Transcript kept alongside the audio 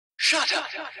Shut up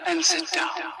and sit down.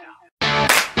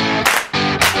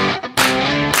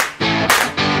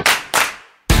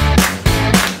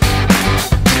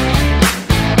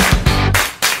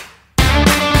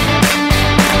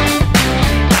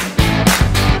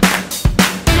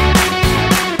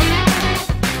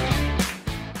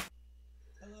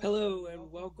 Hello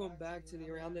and welcome back to the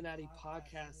Around the Nati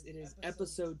podcast. It is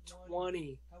episode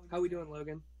 20. How we doing,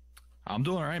 Logan? I'm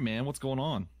doing all right, man. What's going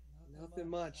on? Nothing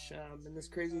much. In this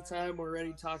crazy time, we're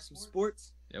ready to talk some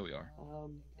sports. Yeah, we are.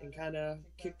 And kind of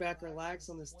kick back and relax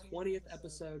on this 20th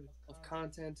episode of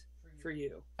content for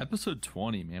you. Episode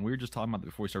 20, man. We were just talking about that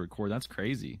before we started recording. That's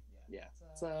crazy. Yeah,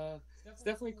 it's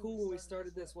definitely cool when we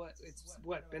started this. It's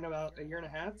been about a year and a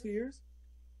half, 2 years?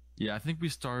 Yeah, I think we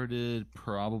started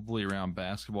probably around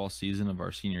basketball season of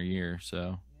our senior year.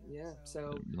 So yeah,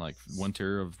 so like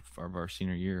winter of our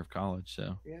senior year of college.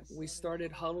 So yeah, we started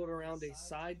huddled around a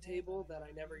side table that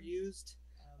I never used,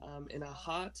 in a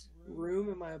hot room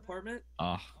in my apartment,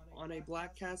 on a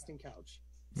black casting couch.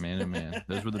 Man, oh man,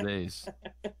 those were the days.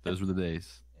 Those were the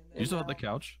days. You still have the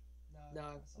couch?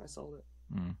 No, I sold it.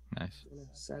 Nice.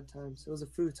 Sad times. It was a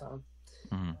futon.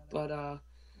 Mm-hmm. But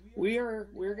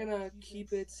we're gonna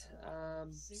keep it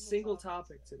single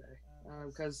topic today,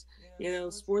 because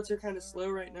sports are kind of slow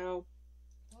right now.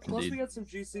 Plus, Indeed. we got some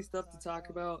juicy stuff to talk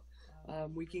about.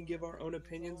 We can give our own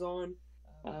opinions on.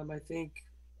 I think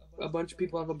a bunch of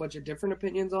people have a bunch of different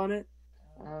opinions on it,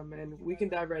 and we can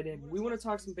dive right in. We want to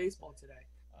talk some baseball today,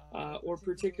 or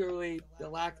particularly the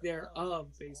lack thereof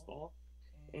baseball,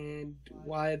 and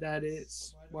why that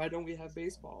is. Why don't we have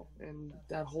baseball and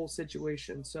that whole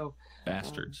situation? So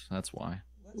Bastards. That's why.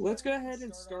 let's go ahead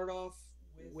and start off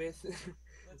with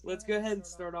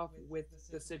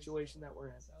the situation that we're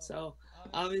in. So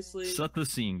obviously, Set the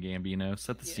scene, Gambino.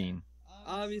 Set the scene.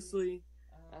 Obviously,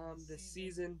 the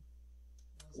season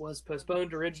was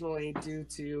postponed originally due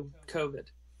to COVID.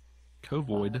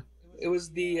 Covoid. It was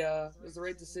the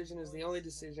right decision. It was the only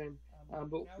decision.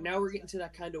 But now we're getting to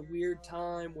that kind of weird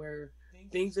time where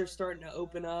things are starting to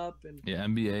open up, and Yeah,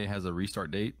 NBA has a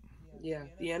restart date. yeah,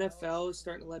 the NFL is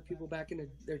starting to let people back into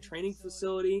their training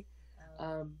facility.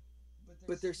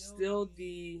 But there's still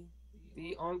the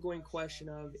ongoing question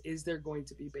of, is there going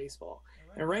to be baseball?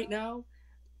 And right now,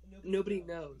 nobody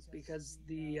knows, because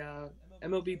the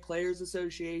MLB Players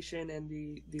Association and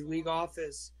the league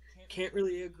office can't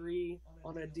really agree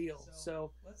on a deal.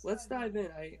 So let's dive in.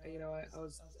 I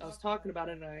was talking about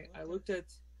it, and I looked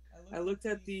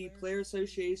at the Player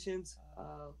Association's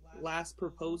last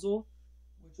proposal,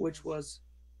 which was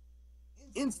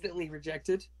instantly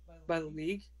rejected by the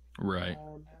league. Right.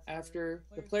 After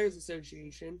the Players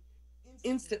Association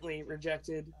instantly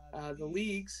rejected the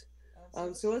leagues.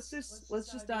 So let's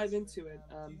just dive into it.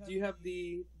 Do you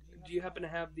happen to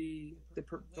have the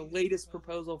latest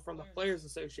proposal from the Players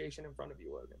Association in front of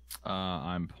you, Logan?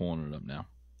 I'm pulling it up now.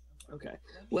 Okay.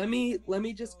 Let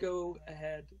me just go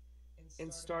ahead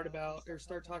and start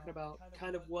talking about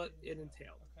kind of what it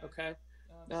entailed. Okay.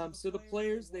 So the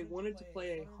players, they wanted to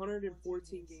play a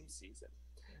 114 game season.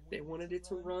 They wanted it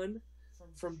to run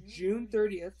from June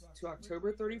 30th to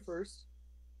October 31st.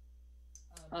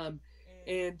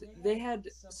 And they had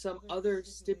some other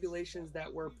stipulations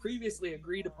that were previously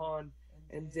agreed upon,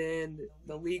 and then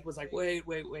the league was like, wait.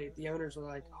 The owners were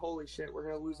like, holy shit, we're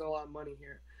going to lose a lot of money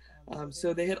here.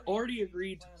 So they had already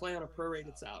agreed to play on a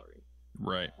prorated salary.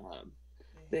 Right.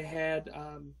 They had,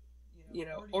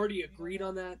 already agreed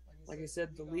on that. Like I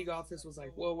said, the league office was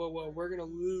like, whoa, we're going to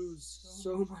lose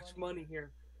so much money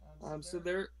here. So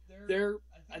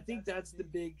I think that's the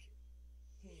big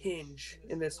hinge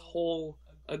in this whole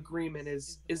agreement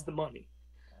is the money.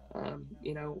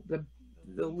 The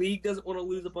league doesn't want to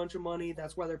lose a bunch of money.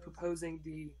 That's why they're proposing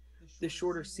the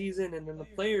shorter season, and then the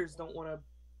players don't want to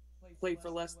play for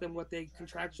less than what they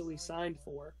contractually signed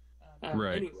for.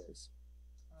 Right. Anyways,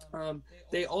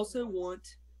 they also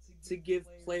want to give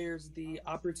players the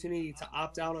opportunity to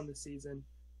opt out on the season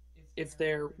if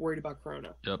they're worried about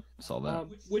Corona. Yep. Saw that.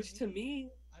 Which to me,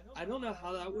 I don't know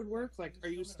how that would work. Like, are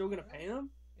you still going to pay them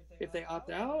if they opt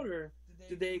out, or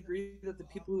did they agree that the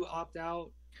people who opt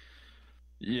out?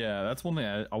 Yeah, that's one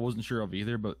thing I wasn't sure of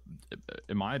either. But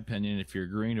in my opinion, if you're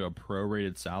agreeing to a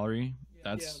prorated salary,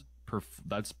 that's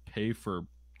pay for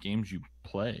games you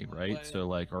play, right? So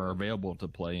like, are available to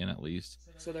play in at least.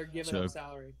 So they're giving up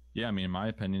salary. Yeah, I mean, in my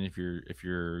opinion, if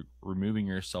you're removing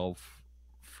yourself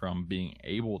from being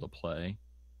able to play,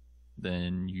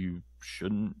 then you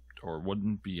shouldn't or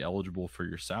wouldn't be eligible for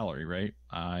your salary, right?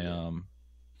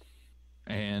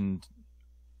 And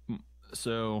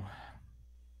so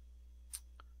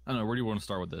I don't know, where do you want to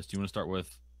start with this? Do you want to start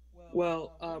with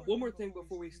Well, one more thing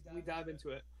before we dive into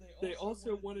it. They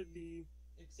also wanted the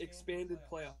expanded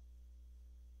playoff.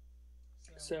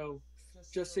 So,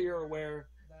 just so you're aware,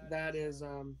 that is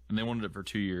And they wanted it for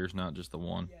 2 years, not just the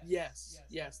one. yes,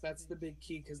 that's the big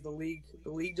key because the league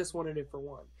just wanted it for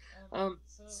one.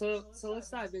 So let's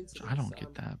dive into this. I don't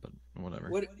get that, but whatever.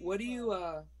 What do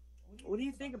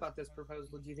you think about this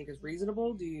proposal? Do you think it's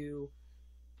reasonable? Do you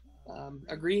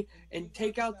agree? And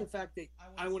take out the fact that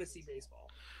I want to see baseball.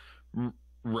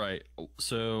 Right.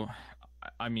 So,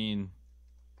 I mean,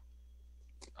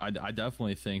 I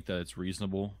definitely think that it's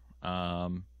reasonable.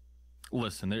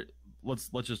 Listen, let's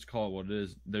just call it what it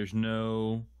is. There's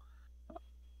no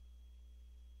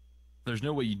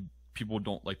way people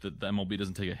don't like the MLB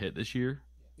doesn't take a hit this year.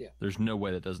 Yeah. There's no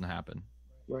way that doesn't happen.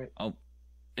 Right.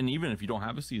 And even if you don't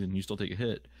have a season, you still take a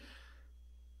hit.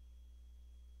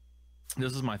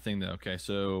 This is my thing though. Okay,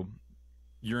 so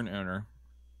you're an owner.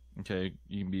 Okay,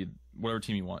 you can be whatever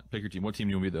team you want. Pick your team. What team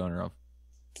do you want to be the owner of?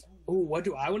 Oh, what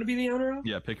do I want to be the owner of?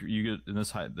 Yeah, you get in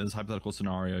this hypothetical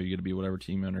scenario. You get to be whatever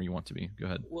team owner you want to be. Go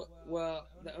ahead. Well,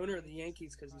 the owner of the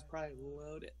Yankees because he's probably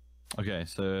loaded. Okay,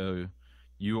 so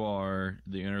you are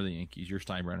the owner of the Yankees. You're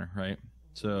Steinbrenner, right?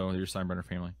 So you're Steinbrenner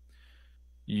family.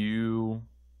 You,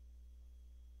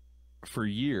 for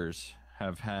years,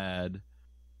 have had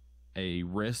a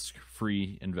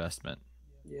risk-free investment.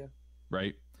 Yeah.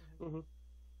 Right? Mm-hmm.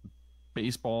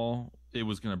 Baseball, it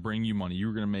was going to bring you money. You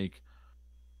were going to make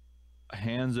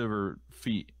hands over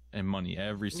feet and money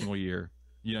every single year.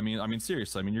 You know what I mean? I mean,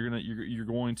 seriously. I mean, you're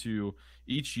going to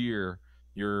each year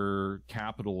your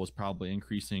capital is probably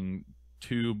increasing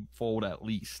twofold at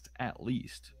least.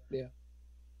 Yeah.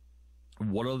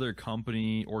 What other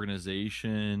company,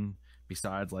 organization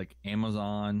besides like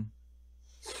Amazon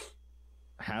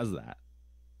has that?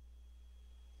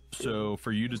 So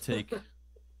for you to take,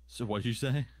 so what'd you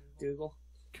say? Google.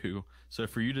 Cool. So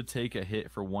for you to take a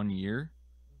hit for 1 year,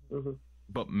 mm-hmm.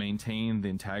 but maintain the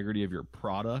integrity of your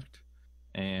product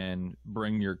and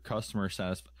bring your customer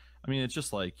satisfaction. I mean, it's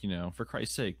just like, for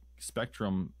Christ's sake,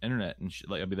 Spectrum Internet and shit.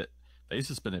 Like, I mean, they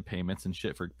suspended payments and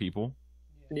shit for people.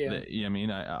 Yeah. I mean,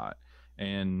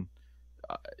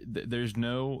 there's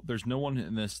no one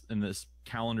in this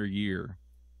calendar year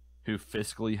who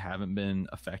fiscally haven't been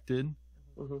affected.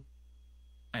 Mm-hmm.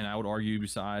 And I would argue,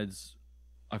 besides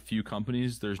a few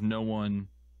companies, there's no one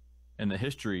in the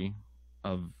history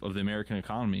of the American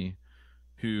economy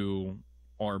who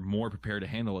are more prepared to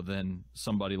handle it than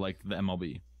somebody like the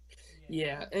MLB.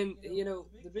 Yeah, and the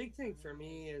big thing for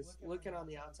me is looking on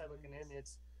the outside looking in.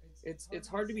 It's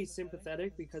hard to be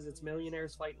sympathetic because it's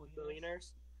millionaires fighting with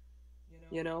billionaires.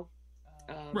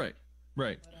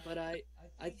 Right. But I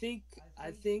think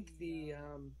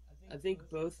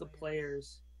both the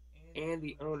players and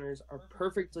the owners are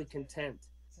perfectly content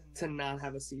to not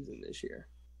have a season this year,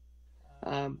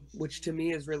 which to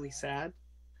me is really sad.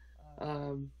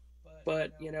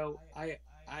 But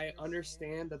I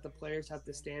understand that the players have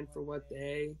to stand for what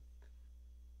they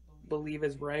believe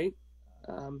is right.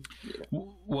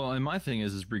 Well, and my thing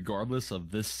is regardless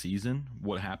of this season,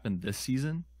 what happened this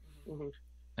season, mm-hmm.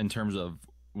 in terms of,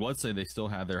 let's say they still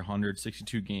had their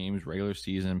 162 games regular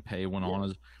season, pay went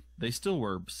on, they still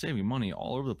were saving money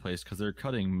all over the place because they're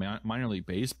cutting minor league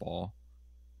baseball.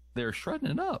 They're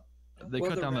shredding it up. They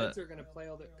cut down Reds are going to pay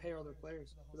all their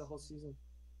players for the whole season.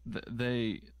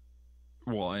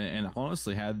 And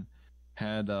honestly, had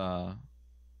that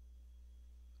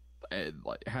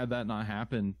not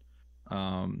happened,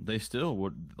 they still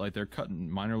would, like, they're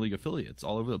cutting minor league affiliates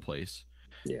all over the place.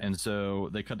 Yeah. And so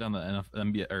they cut down the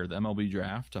NBA or the MLB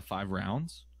draft to 5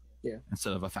 rounds. Yeah.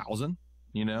 Instead of 1,000,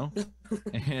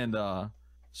 and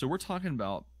so we're talking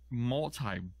about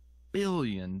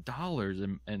multi-billion dollars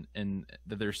and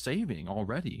that they're saving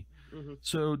already. Mm-hmm.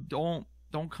 So don't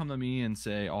come to me and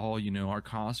say, oh, our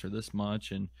costs are this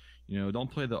much, and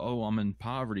don't play the, oh, I'm in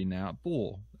poverty now.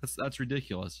 Bull. That's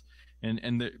ridiculous.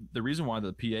 And the reason why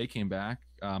the PA came back,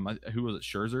 who was it,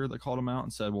 Scherzer, that called him out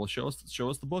and said, well, show us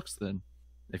the books then.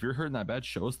 If you're hurting that bad,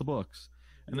 show us the books.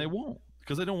 And they won't,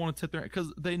 because they don't want to tip their,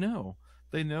 because they know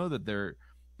that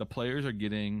the players are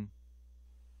getting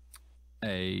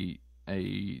the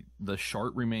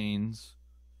chart remains,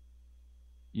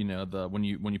 when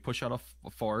you push out a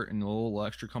fart and a little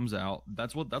extra comes out,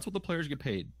 that's what the players get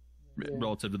paid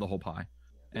relative to the whole pie.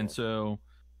 Yeah. And so,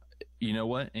 you know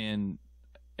what? And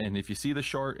if you see the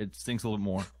chart, it stinks a little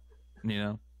more,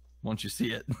 once you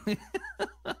see it.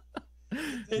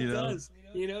 It does.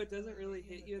 it doesn't really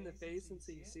hit you in the face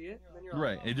until you see it. And then you're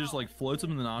like, Right. It just like floats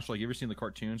them in the nostril. Like you ever seen the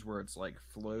cartoons where it's like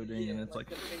floating yeah, and it's like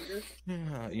like, the finger,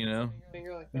 yeah, you know?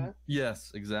 finger like that.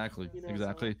 Yes, exactly. So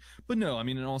Exactly. But no, I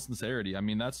mean, in all sincerity, I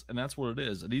mean, that's what it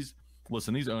is. These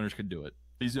owners could do it.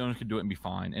 These owners could do it and be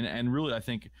fine. And really, I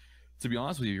think, to be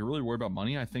honest with you, if you're really worried about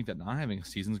money, I think that not having a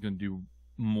season is going to do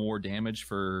more damage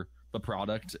for the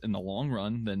product in the long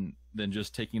run than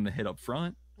just taking the hit up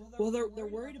front. well, they're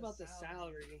worried about the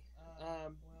salary.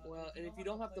 Well, and if you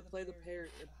don't have to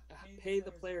pay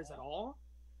the players at all,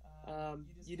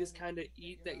 you just kind of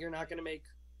eat that you're not going to make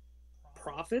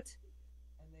profit,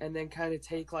 and then kind of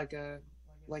take like a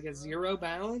zero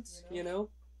balance,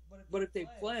 But if they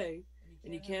play,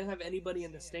 and you can't have anybody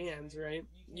in the stands, right?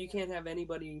 You can't have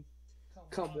anybody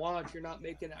come watch. You're not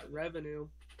making that revenue.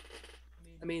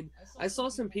 I mean, I saw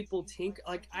some people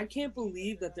like, I can't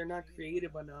believe that they're not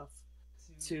creative enough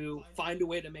to find a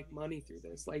way to make money through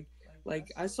this. Like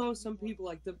I saw some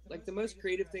people the most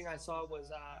creative thing I saw was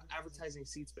advertising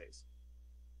seat space.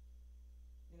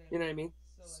 You know what I mean?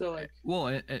 So like,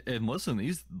 well, and listen,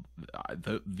 these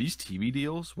TV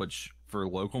deals, which for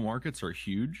local markets are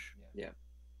huge. Yeah.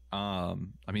 I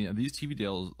mean, these TV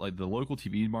deals, like the local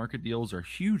TV market deals, are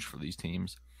huge for these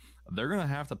teams. They're gonna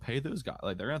have to pay those guys,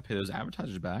 like they're gonna pay those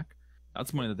advertisers back.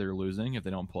 That's money that they're losing if they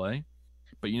don't play.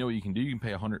 But you know what you can do? You can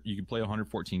pay 100. You can play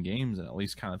 114 games and at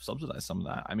least kind of subsidize some of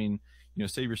that. I mean,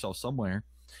 save yourself somewhere.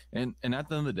 And at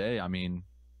the end of the day, I mean,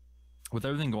 with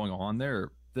everything going on,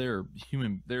 there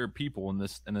are people in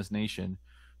this nation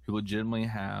who legitimately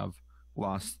have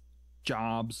lost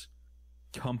jobs,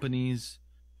 companies,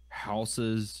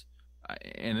 houses,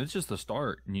 and it's just the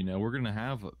start. We're gonna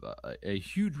have a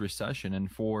huge recession, and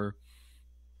for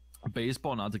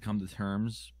baseball not to come to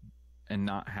terms and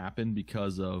not happen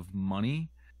because of money,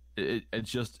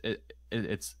 it's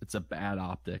a bad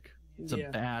optic. It's a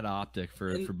bad optic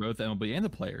for both MLB and the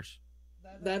players.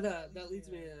 That leads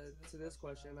me to this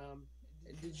question.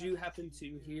 Did you happen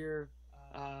to hear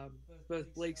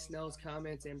both Blake Snell's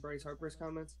comments and Bryce Harper's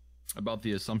comments about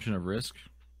the assumption of risk?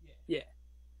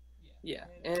 Yeah.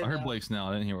 And I heard Blake Snell.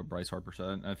 I didn't hear what Bryce Harper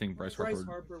said. I think Bryce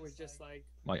Harper was just like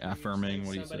affirming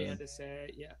what he said. Somebody had to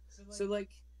say, yeah. So like,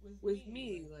 with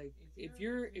me, like, if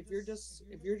you're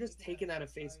just taking that at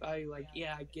face value, like,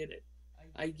 yeah, I get it.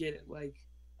 Like,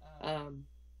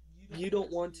 you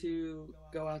don't want to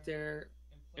go out there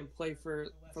and play for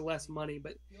less money,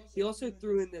 but he also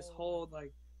threw in this whole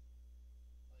like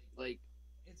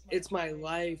it's my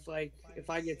life, like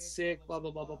if I get sick, blah blah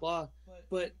blah blah blah.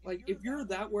 But like, if you're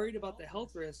that worried about the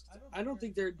health risks, I don't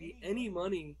think there'd be any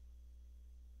money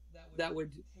that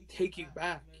would take you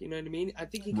back. You know what I mean? I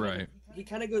think he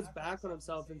kind of goes back on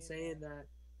himself in saying that,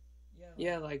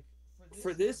 yeah, like,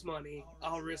 for this money,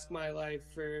 I'll risk my life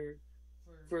for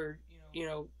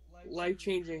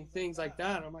life-changing things like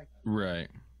that. I'm like, right.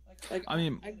 Like, I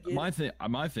mean, my thing,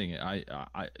 I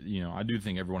do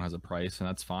think everyone has a price, and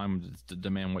that's fine to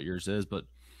demand what yours is, but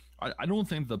I don't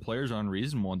think the players are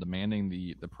unreasonable in demanding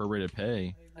the prorated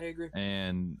pay. I agree.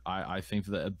 And I think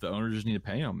that the owners just need to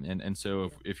pay them. And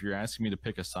so if you're asking me to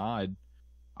pick a side,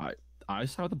 I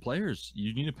side with the players.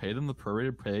 You need to pay them the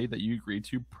prorated pay that you agreed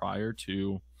to prior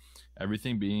to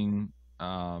everything being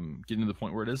getting to the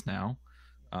point where it is now.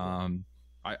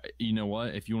 You know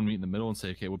what? If you want to meet in the middle and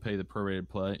say, okay, we'll pay the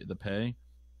prorated pay,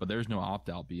 but there's no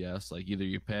opt-out BS. Like, either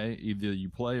you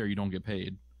play or you don't get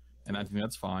paid. And I think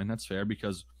that's fine. That's fair,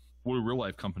 because what do real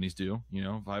life companies do?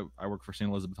 If I work for St.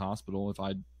 Elizabeth Hospital, if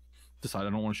I decide I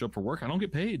don't want to show up for work, I don't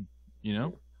get paid.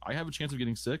 I have a chance of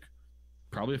getting sick,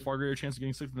 probably a far greater chance of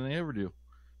getting sick than they ever do.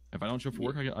 If I don't show up for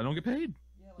work, I don't get paid.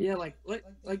 Yeah, like the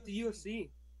UFC.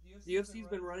 The UFC's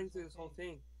been running through this whole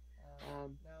thing.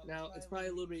 Now it's probably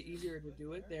a little bit easier to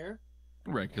do it there,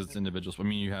 right? Because it's individuals. I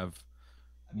mean, you have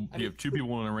two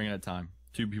people in a ring at a time,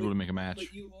 two people to make a match.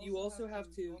 But you also have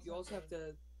to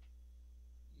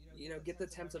get the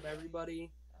temps of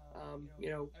everybody.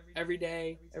 Every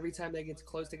day, every time they get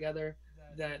close together,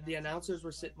 that the announcers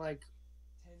were sitting like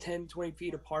 10, 20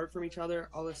 feet apart from each other.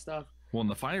 All this stuff. Well, and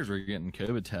the fighters were getting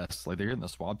COVID tests. Like, they're getting the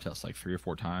swab tests like 3 or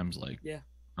 4 times, like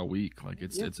a week. Like,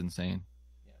 it's insane.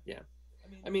 Yeah,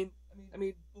 I mean,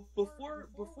 before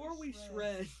we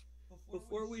shred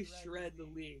the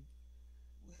league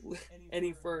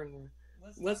any further,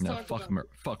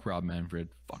 fuck Rob Manfred.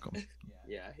 Fuck him.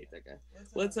 Yeah, I hate that guy.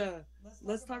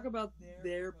 Let's talk about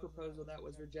their proposal that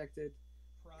was rejected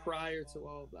prior to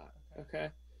all of that. Okay,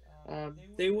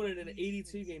 they wanted an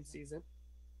 82 game season.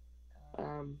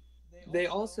 They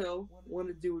also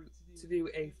wanted to do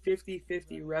a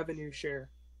 50-50 revenue share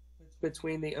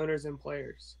between the owners and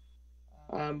players,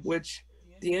 which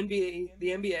the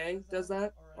NBA does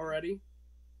that already.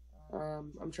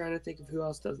 I'm trying to think of who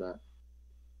else does that.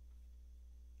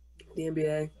 The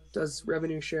NBA does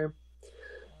revenue share.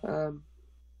 Um,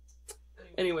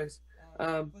 anyways,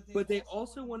 but they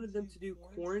also wanted them to do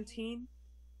quarantine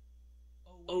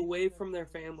away from their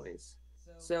families.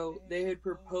 So they had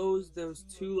proposed those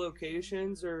two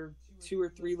locations or two or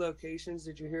three locations.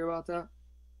 Did you hear about that?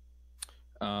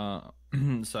 Uh,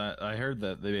 so I heard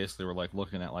that they basically were like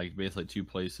looking at like basically two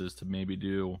places to maybe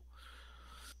do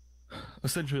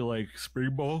essentially like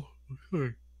spring ball.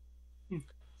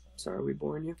 Sorry, we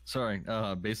boring you. Sorry,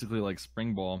 basically like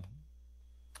spring ball,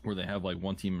 where they have like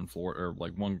one team in Florida or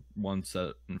like one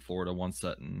set in Florida, one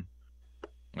set in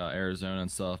Arizona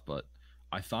and stuff. But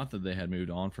I thought that they had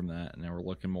moved on from that and they were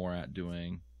looking more at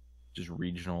doing just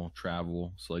regional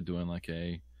travel, so like doing like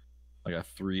a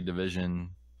 3 division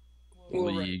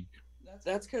Well, league.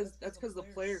 That's because the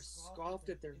players scoffed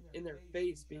at their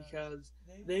face because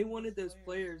they wanted those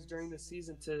players during the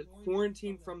season to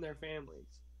quarantine from their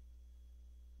families,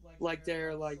 like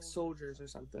they're like soldiers or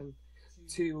something,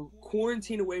 to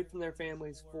quarantine away from their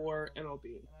families for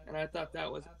MLB, and I thought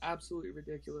that was absolutely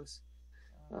ridiculous.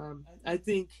 I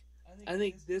think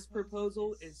this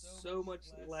proposal is so much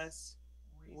less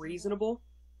reasonable.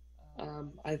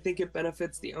 I think it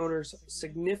benefits the owners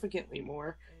significantly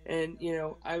more, and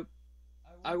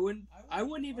I wouldn't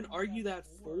even argue that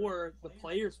for the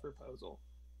players' proposal.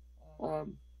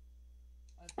 Um,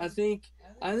 I think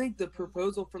I think the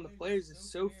proposal from the players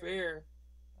is so fair,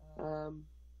 um,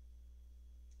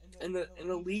 and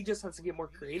the league just has to get more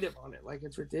creative on it. Like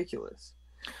it's ridiculous.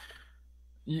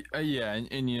 Yeah,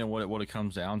 and you know what it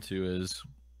comes down to is,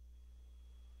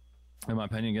 in my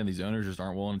opinion, again, these owners just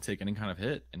aren't willing to take any kind of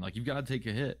hit, and like you've got to take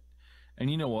a hit. And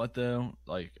you know what though?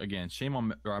 Like again, shame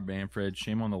on Rob Manfred,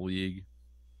 shame on the league,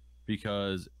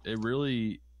 because it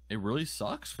really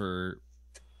sucks for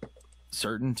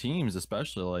certain teams,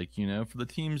 especially like for the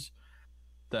teams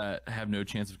that have no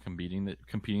chance of competing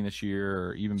this year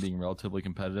or even being relatively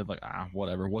competitive. Like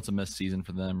whatever, what's a missed season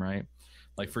for them, right?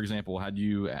 Like for example, had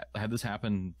this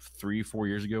happen 3-4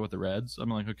 years ago with the Reds, I'm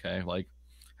like, okay, like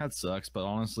that sucks, but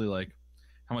honestly, like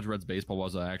how much Reds baseball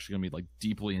was I actually gonna be like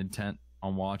deeply intent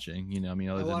on watching? I mean,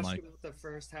 I other than watched like, the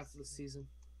first half of the season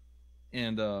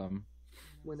and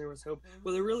when there was hope.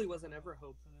 Well, there really wasn't ever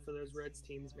hope for those Reds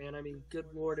teams, man. I mean, good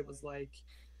lord, it was like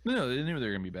no, they knew they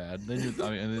were gonna be bad. They knew. I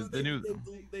mean, they knew.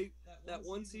 they that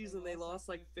one season they lost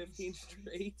like 15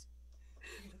 straight.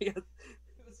 Yeah,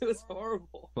 it was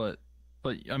horrible. But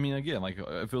I mean, again, like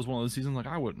if it was one of those seasons, like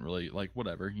I wouldn't really like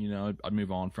whatever. I'd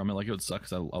move on from it. Like it would suck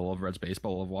because I love Reds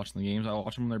baseball. I love watching the games. I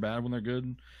watch them when they're bad, when they're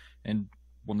good, and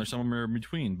when there's somewhere in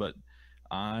between. But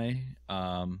I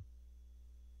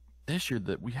this year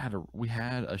that we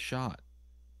had a shot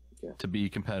to be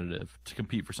competitive, to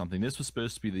compete for something. This was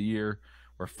supposed to be the year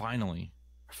where finally,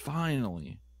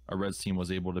 a Reds team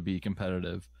was able to be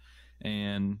competitive,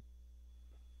 and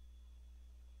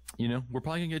we're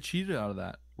probably gonna get cheated out of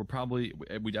that.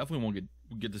 We definitely won't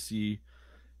get to see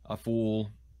a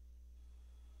full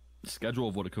schedule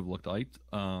of what it could have looked like.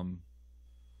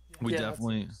 We Yeah,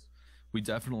 definitely we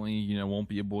definitely won't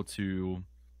be able to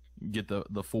get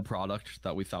the full product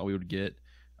that we thought we would get.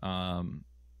 And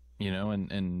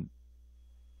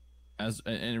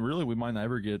really we might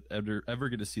never ever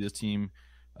get to see this team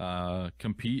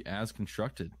compete as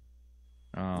constructed.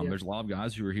 There's a lot of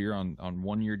guys who are here on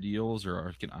 1-year deals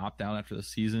or can opt out after the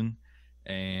season,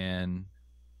 and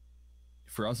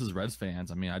for us as Reds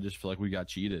fans, I mean, I just feel like we got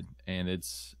cheated, and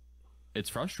it's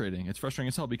frustrating. It's frustrating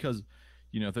as hell because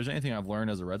if there's anything I've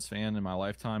learned as a Reds fan in my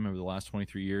lifetime over the last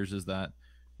 23 years is that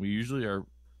we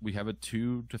have a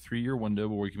 2 to 3 year window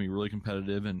where we can be really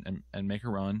competitive and make a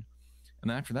run, and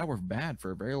then after that we're bad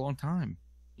for a very long time.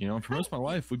 And for most of my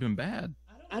life we've been bad.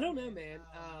 I don't know, man.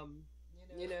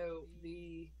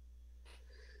 The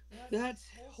that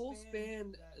whole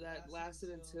span that lasted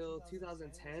until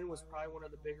 2010 was probably one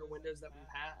of the bigger windows that we've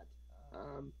had.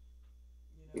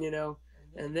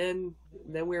 And then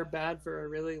we were bad for a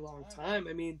really long time.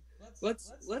 I mean,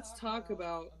 let's talk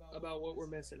about what we're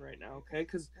missing right now, okay?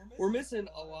 Because we're missing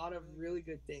a lot of really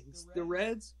good things. The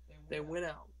Reds, they went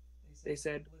out. They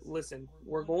said, listen,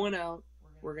 we're going out.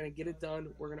 We're going to get it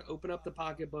done. We're going to open up the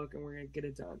pocketbook, and we're going to get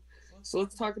it done. So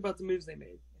let's talk about the moves they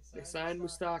made. They signed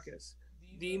Moustakas,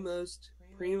 the most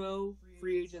primo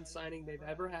free agent signing they've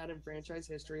ever had in franchise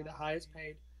history, the highest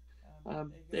paid.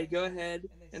 They go ahead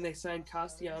and they sign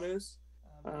Castellanos,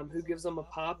 who gives them a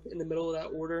pop in the middle of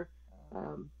that order,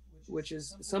 which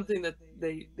is something that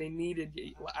they needed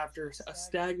after a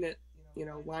stagnant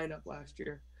lineup last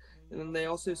year. And then they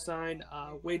also signed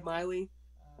Wade Miley,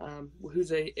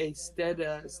 who's a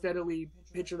steadily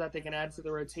pitcher that they can add to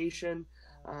the rotation.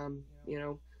 You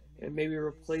know, and maybe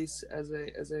replace as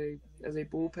a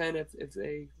bullpen if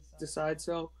they decide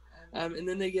so. And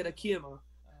then they get Akiyama,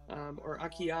 or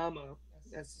Akiyama,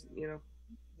 as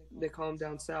they call him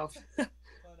down south.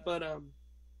 But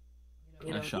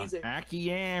he's a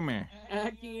Akiyama.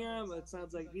 Akiyama. It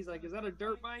sounds like he's like, is that a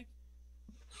dirt bike?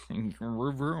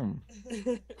 Room.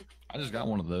 I just got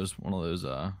one of those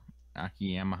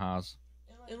Akiyamahas.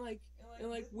 And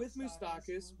with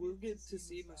Moustakas, we'll get to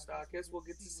see Moustakas. We'll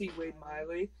get to see Wade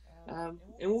Miley, and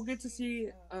we'll get to see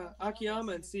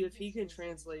Akiyama and see if he can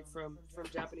translate from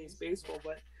Japanese baseball.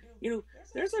 But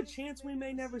there's a chance we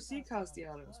may never see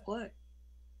Castellanos play,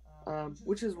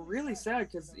 which is really sad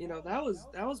because that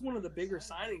was one of the bigger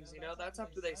signings. That's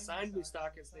after they signed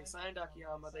Moustakas, they signed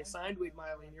Akiyama, they signed Wade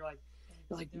Miley, and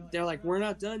they're like, we're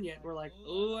not done yet. We're like,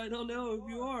 oh, I don't know if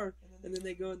you are. And then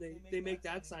they go and they make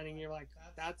that signing, and you're like,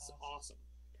 that's awesome.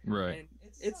 Right. And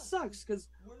it sucks because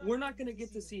we're not going to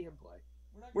get to see him play.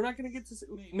 We're not going to get to see,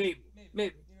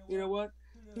 maybe. You know what?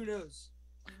 Who knows?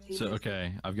 So,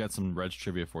 okay, I've got some Reds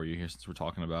trivia for you here since we're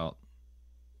talking about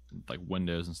like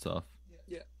windows and stuff.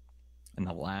 Yeah. In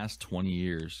the last 20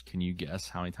 years, can you guess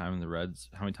how many times the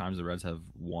Reds have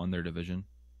won their division?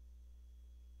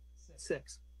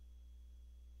 6.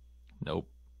 Nope.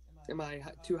 Am I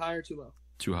too high or too low?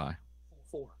 Too high.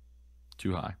 4.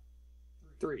 Too high.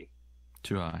 3.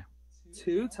 Too high.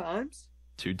 2 times?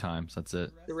 2 times. That's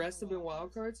it. The rest have been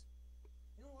wild cards?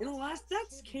 That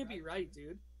can't be right,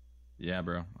 dude. Yeah,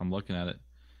 bro. I'm looking at it.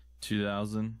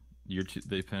 2000,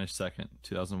 they finished second.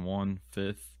 2001,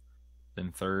 5th,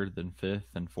 then 3rd, then 5th,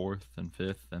 then 4th, then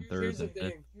 5th, then 3rd, then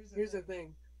 5th. Here's the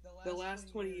thing. The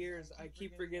last 20 years, I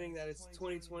keep forgetting that it's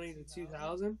 2020 to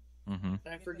 2000. Mm-hmm.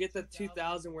 And I forget that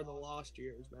 2000 were the lost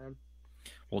years, man.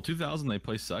 Well, 2000 they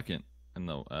placed second in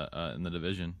the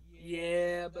division.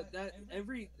 Yeah, but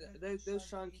those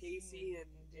Sean Casey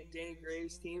and Danny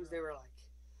Graves teams, they were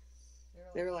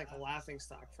like a laughing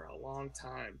stock for a long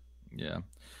time. Yeah.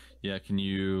 Can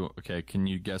you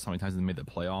guess how many times they made the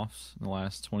playoffs in the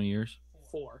last 20 years?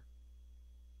 4.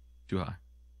 Too high.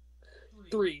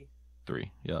 3.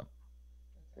 3. Yep.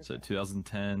 Okay. So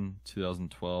 2010,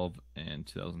 2012, and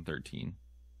 2013.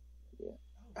 Yeah.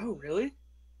 Oh, really?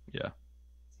 Yeah.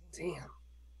 Damn.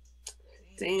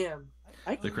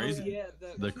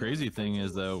 The crazy thing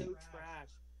is though, so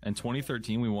in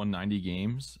 2013 we won 90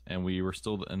 games and we're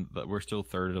still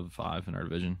 3rd of 5 in our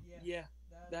division. Yeah.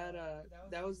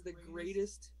 That was the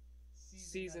greatest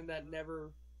season that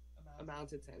never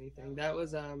amounted to anything. That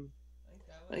was I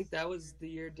think that was the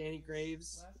year Danny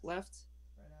Graves left.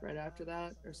 Right after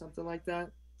that, or something like that.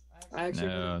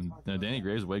 No, Danny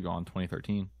Graves way gone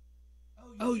 2013.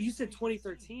 Oh, you said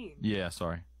 2013. Yeah,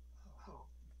 sorry. Oh,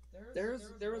 there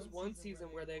was one season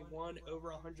where they won over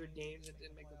 100 games and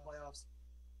didn't make the playoffs.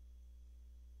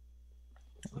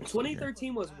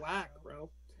 2013 was whack, bro.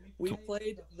 We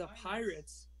played the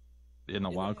Pirates in a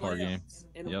wild card game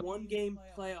in a 1-game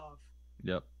playoff.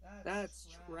 Yep. That's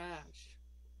trash.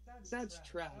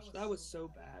 That was so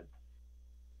bad.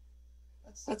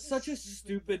 That's such a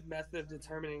stupid method of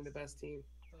determining the best team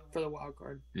for the wild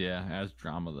card. Yeah, it has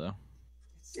drama though.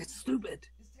 It's stupid.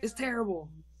 It's terrible.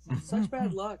 Such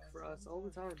bad luck for us all the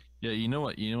time. Yeah, you know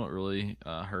what really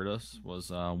hurt us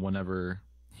was whenever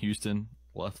Houston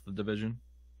left the division.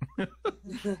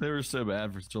 They were so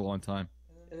bad for such a long time.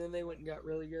 And then they went and got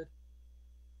really good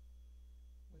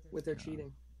with their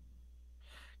cheating.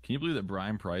 Can you believe that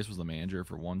Brian Price was the manager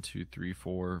for 1, 2, 3,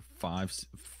 4, 5,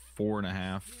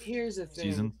 4.5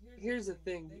 seasons? Here's the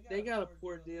thing. They got a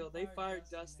poor deal. They fired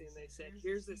Dusty and they said,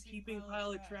 here's this heaping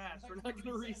pile of trash. We're not going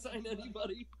to re-sign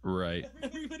anybody. Right.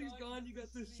 Everybody's gone. You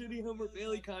got this shitty Homer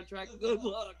Bailey contract. Good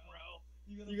luck,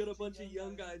 bro. You got a bunch of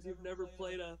young guys who've never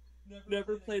played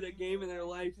a game in their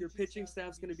life. Your pitching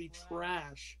staff's going to be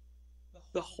trash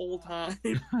the whole time.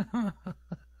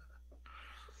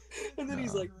 And then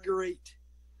he's like, great.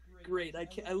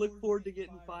 I look forward to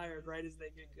getting fired right as they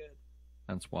get good.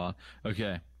 That's wild.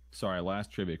 Okay, sorry,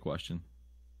 last trivia question.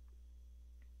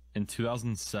 In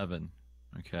 2007,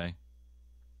 okay,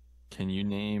 can you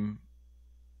name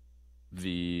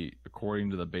according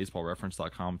to the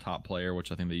baseballreference.com top player,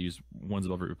 which I think they use wins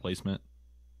above replacement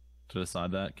to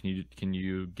decide that? Can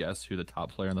you guess who the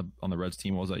top player on the Reds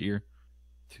team was that year?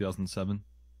 2007?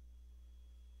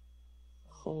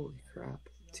 Holy crap.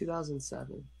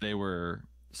 2007. They were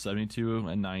 72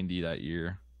 and 90 that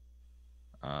year.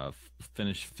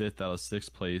 Finished 5th out of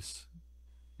 6th place,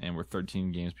 and we're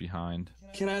 13 games behind.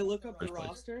 Can I look up the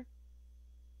roster?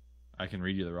 I can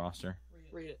read you the roster.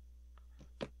 Read it.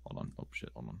 Hold on. Oh shit.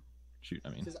 Hold on. Shoot.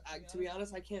 Because to be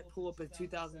honest, I can't pull up a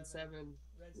 2007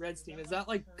 Reds team. Is that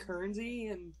like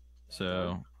Kernsey and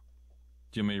So,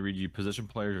 do you want me to read you position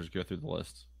players or just go through the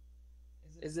list?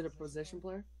 Is it a position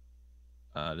player?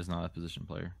 It is not a position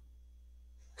player.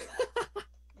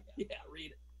 Yeah,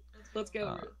 read it. Let's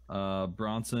go.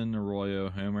 Bronson, Arroyo,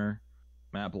 Homer,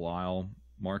 Matt Belisle,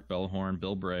 Mark Bellhorn,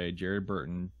 Bill Bray, Jared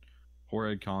Burton,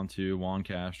 Jorge Cantu, Juan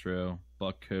Castro,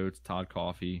 Buck Coates, Todd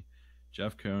Coffey,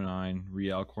 Jeff Conine,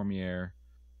 Riel Cormier,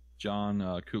 John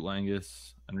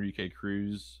Kutlangus, Enrique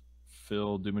Cruz,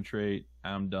 Phil Dumitrate,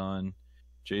 Adam Dunn,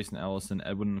 Jason Ellison,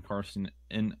 Edwin Carson,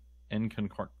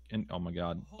 oh my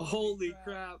God. Holy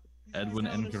crap. Edwin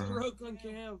stroke on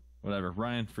Cam. Whatever.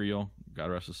 Ryan Friel,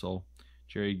 God rest his soul.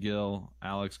 Jerry Gill,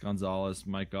 Alex Gonzalez,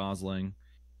 Mike Gosling,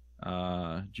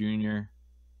 Jr.,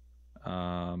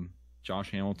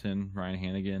 Josh Hamilton, Ryan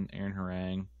Hannigan, Aaron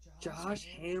Harang. Josh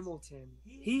Hamilton.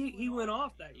 He went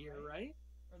off that year, right?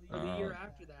 Or the year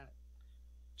after that?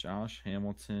 Josh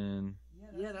Hamilton.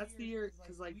 Yeah, that's the year,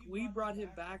 because, like, we brought him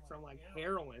back from, like,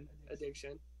 heroin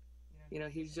addiction. You know,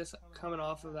 he's just coming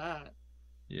off of that.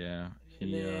 Yeah.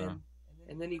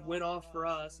 And then he went off for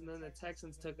us, and then the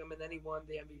Texans took him, and then he won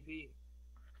the MVP.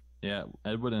 Yeah,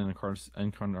 Edwin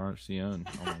Encarnacion.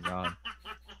 Oh my God,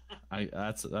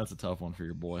 that's a tough one for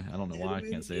your boy. I don't know why I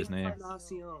can't say his name.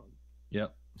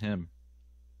 Yep, him.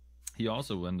 He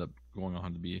also ended up going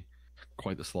on to be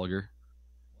quite the slugger.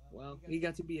 Well, he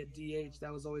got to be a DH.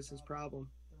 That was always his problem.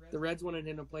 The Reds wanted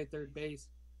him to play third base.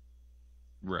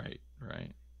 Right.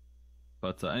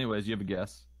 But anyways, you have a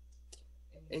guess?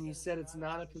 And you said it's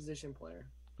not a position player.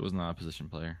 It was not a position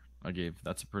player.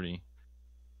 That's a pretty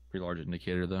large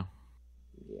indicator, though.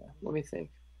 Yeah, let me think.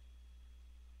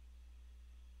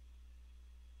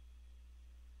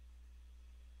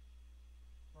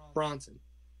 Bronson.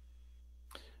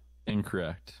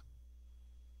 Incorrect.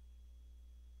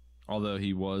 Although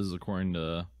he was, according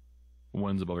to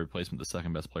wins above replacement, the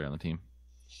second best player on the team.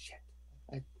 Shit.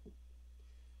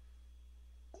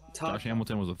 Josh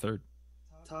Hamilton was the third.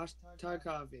 Todd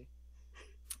Coffey.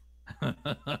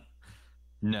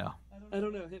 No. I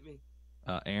don't know. Hit me.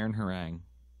 Aaron Harang.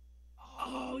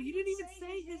 Oh, you didn't even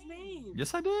say his name.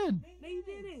 Yes, I did. No, you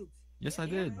didn't. Yes, I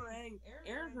did.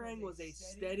 Aaron Harang was a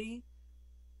steady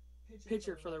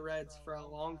pitcher for the Reds for a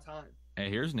long time. Hey,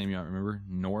 here's a name you might remember: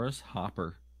 Norris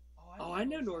Hopper. Oh, I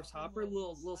know Norris Hopper.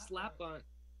 Little slap bunt.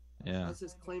 Yeah. That's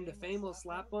his claim to fame. Little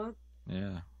slap bunt.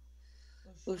 Yeah.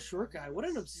 Little short guy. What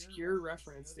an obscure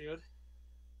reference, dude.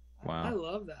 Wow. I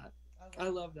love that.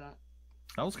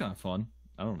 That was kind of fun.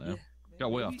 I don't know. Yeah.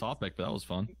 Got way off topic, but that was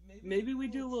fun. Maybe we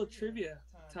do a little trivia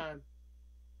time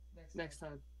next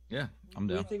time. Yeah, I'm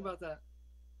down. What do you think about that?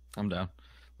 I'm down.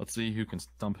 Let's see who can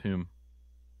stump whom.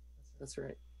 That's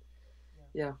right.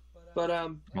 Yeah. But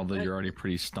although you're already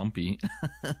pretty stumpy.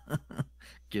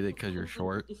 Get it because you're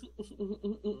short.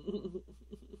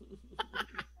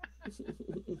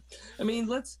 I mean,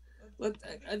 I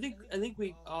think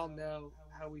we all know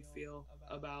how we feel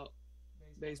about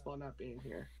baseball not being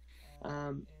here.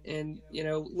 And you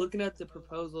know, looking at the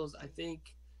proposals, I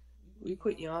think we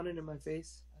quit yawning in my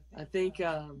face. I think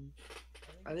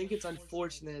it's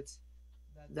unfortunate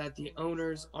that the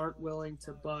owners aren't willing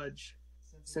to budge,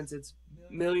 since it's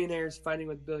millionaires fighting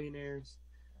with billionaires.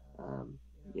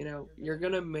 You know, you're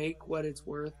gonna make what it's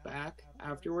worth back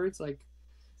afterwards. Like,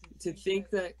 to think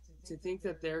that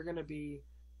they're gonna be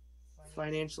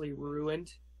financially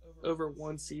ruined over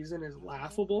one season is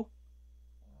laughable.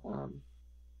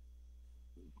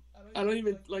 I don't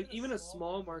even a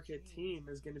small market team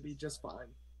is going to be just fine.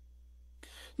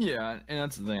 Yeah, and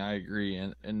that's the thing. I agree,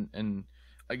 and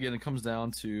again, it comes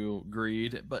down to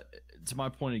greed. But to my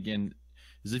point again,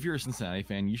 is if you're a Cincinnati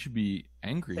fan, you should be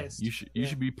angry. Pissed. You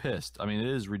should be pissed. I mean, it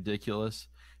is ridiculous.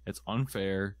 It's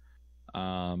unfair.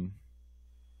 And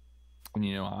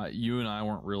you know, you and I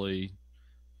weren't really.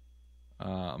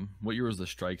 What year was the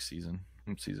strike season?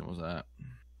 What season was that?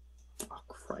 Oh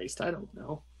Christ, I don't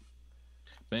know.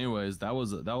 But anyways, that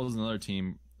was another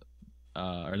team,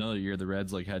 or another year the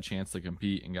Reds had a chance to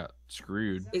compete and got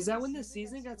screwed. Is that when the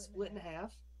season got split in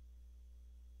half?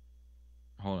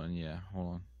 Hold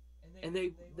on. And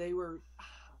they were,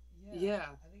 yeah,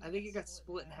 I think it got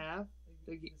split in half,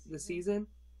 the season.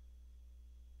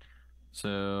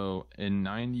 So in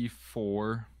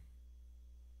 '94,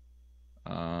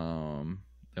 they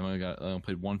only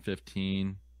played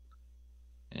 115.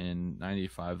 In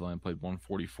 '95, they only played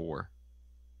 144.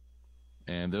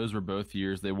 And those were both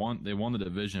years they won the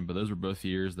division, but those were both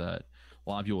years that a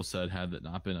lot of people said, had it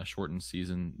not been a shortened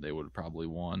season, they would have probably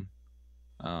won,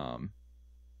 or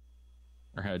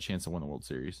had a chance to win the World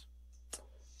Series.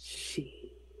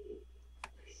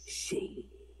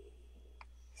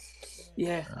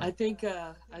 Yeah, I think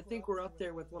we're up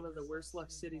there with one of the worst luck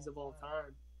cities of all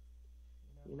time.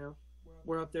 You know,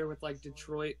 we're up there with like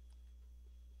Detroit.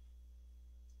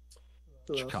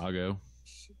 Chicago.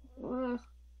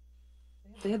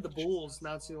 They had the Bulls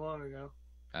not too long ago.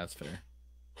 That's fair.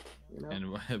 You know?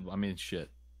 And I mean, shit.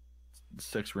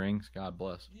 6 rings. God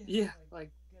bless. Yeah,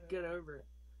 like get over it.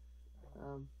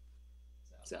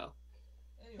 So,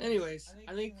 anyways,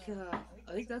 I think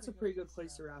that's a pretty good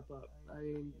place to wrap up. I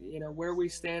mean, you know, where we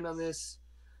stand on this,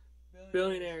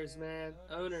 billionaires, man,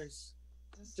 owners,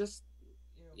 just,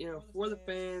 you know, for the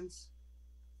fans,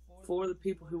 for the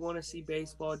people who want to see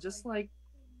baseball, just like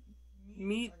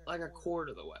meet like a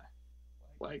quarter of the way,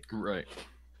 like right,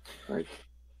 like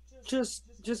just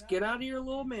get out of your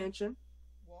little mansion,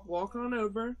 walk on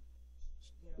over,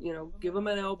 you know, give them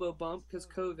an elbow bump because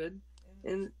COVID.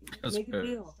 And make a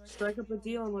deal. Strike up a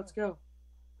deal and let's go.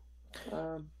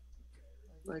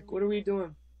 Like, what are we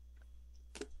doing?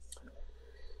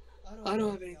 I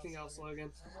don't have anything else,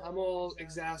 Logan. I'm all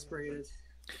exasperated.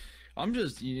 I'm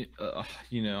just, you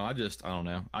know, I don't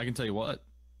know. I can tell you what.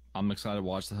 I'm excited to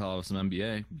watch the hell out of some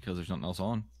NBA because there's nothing else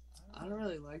on. I don't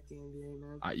really like the NBA,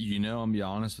 man. I'm gonna be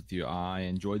honest with you. I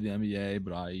enjoyed the NBA,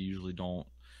 but I usually don't.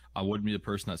 I wouldn't be the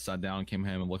person that sat down and came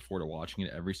home and looked forward to watching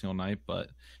it every single night,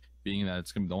 but being that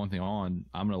it's going to be the only thing on,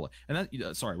 I'm going to – and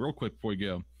that, sorry, real quick before we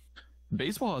go.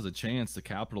 Baseball has a chance to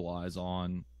capitalize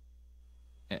on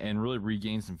and really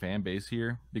regain some fan base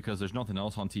here because there's nothing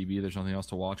else on TV. There's nothing else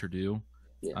to watch or do.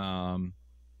 Yeah.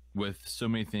 With so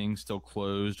many things still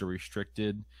closed or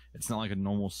restricted, it's not like a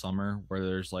normal summer where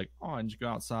there's like, oh, I just go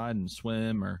outside and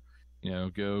swim or, you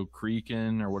know, go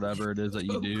creeking or whatever it is that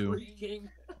you do.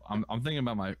 I'm thinking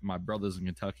about my brothers in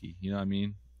Kentucky. You know what I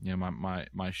mean? You know, my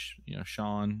you know,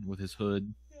 Sean with his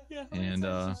hood. Yeah, and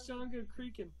Sean go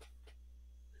creaking.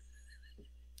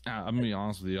 I'm gonna be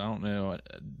honest with you. I don't know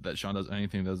that Sean does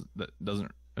anything that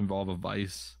doesn't involve a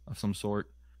vice of some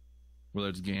sort, whether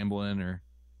it's gambling or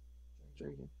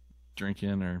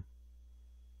drinking or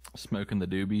smoking the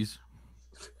doobies.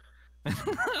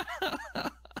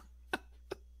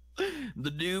 The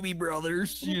Doobie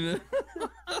Brothers, you know.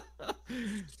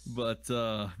 But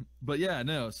yeah,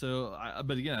 no. So,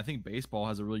 but again, I think baseball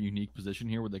has a really unique position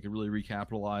here where they could really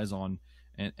recapitalize on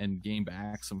and gain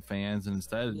back some fans. And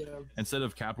instead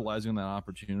of capitalizing on that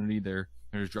opportunity, they're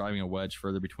just driving a wedge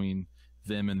further between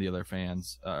them and the other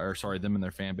fans, them and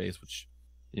their fan base. Which,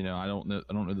 you know, I don't know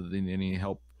that they need any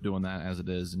help doing that as it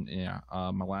is. And yeah,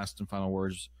 my last and final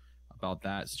words about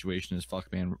that situation is fuck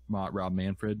Rob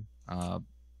Manfred.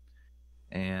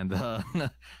 And you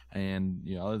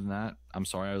know, other than that, I'm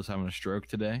sorry I was having a stroke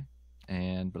today,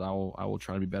 but I will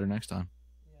try to be better next time.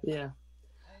 Yeah,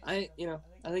 I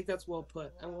think that's well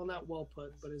put. And well, not well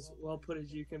put, but as well put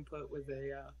as you can put with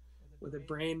a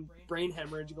brain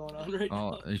hemorrhage going on right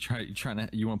now. Oh,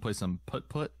 you want to play some put?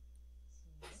 Some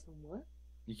what?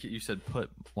 You said put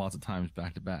lots of times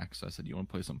back to back, so I said you want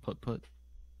to play some put.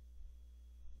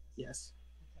 Yes.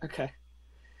 Okay.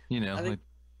 You know, like.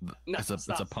 No, it's a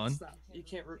pun. Stop. You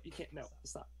can't. No,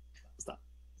 stop.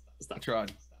 I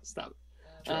tried. Stop.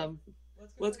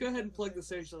 Let's go ahead and plug the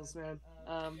socials, man.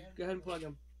 Go ahead and plug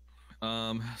them.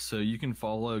 So you can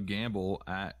follow Gamble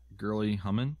at Girly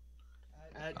Hummin.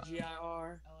 At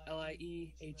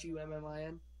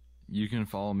GIRLIEHUMMIN. You can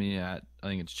follow me at, I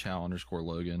think it's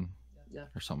Chow_Logan. Yeah.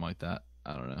 Or something like that.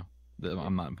 I don't know.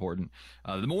 I'm not important.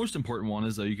 The most important one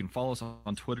is though you can follow us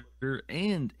on Twitter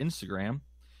and Instagram.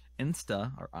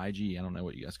 Insta or IG, I don't know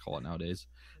what you guys call it nowadays,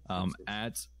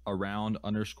 at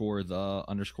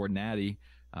 @around_the_Nati.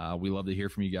 We love to hear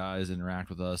from you guys, interact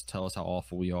with us, tell us how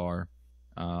awful we are.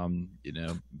 You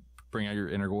know, bring out your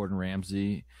inner Gordon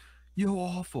Ramsay. You're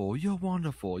awful, you're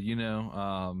wonderful, you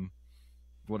know,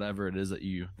 whatever it is that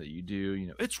you do, you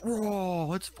know, it's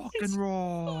raw, it's fucking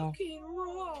raw. Fucking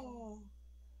raw.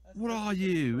 What are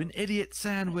you, an idiot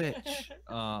sandwich?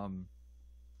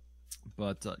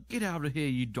 But get out of here,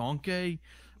 you donkey.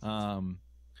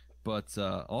 But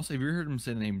also, have you ever heard him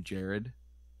say the name Jared?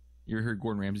 You ever heard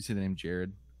Gordon Ramsay say the name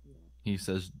Jared? He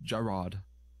says, Gerard.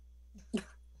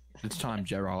 It's time,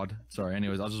 Gerard. Sorry,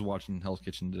 anyways, I was just watching Hell's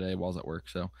Kitchen today while I was at work.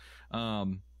 So,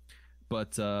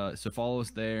 so follow us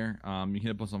there. You can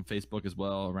hit up us on Facebook as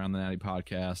well, Around the Natty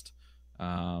Podcast.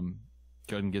 Go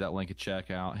ahead and get that link a check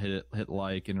out. Hit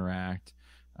like, interact.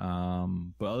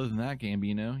 But other than that,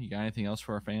 Gambino, you got anything else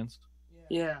for our fans?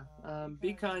 Yeah,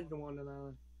 be kind to one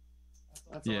another.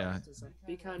 That's all I have to say.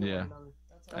 Be kind to one another.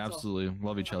 That's absolutely. All.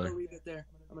 Love each other. I'm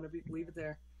gonna leave it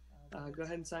there. Go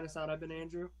ahead and sign us out. I've been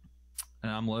Andrew.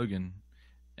 And I'm Logan.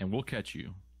 And we'll catch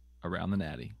you around the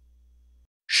Natty.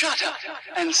 Shut up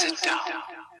and sit down.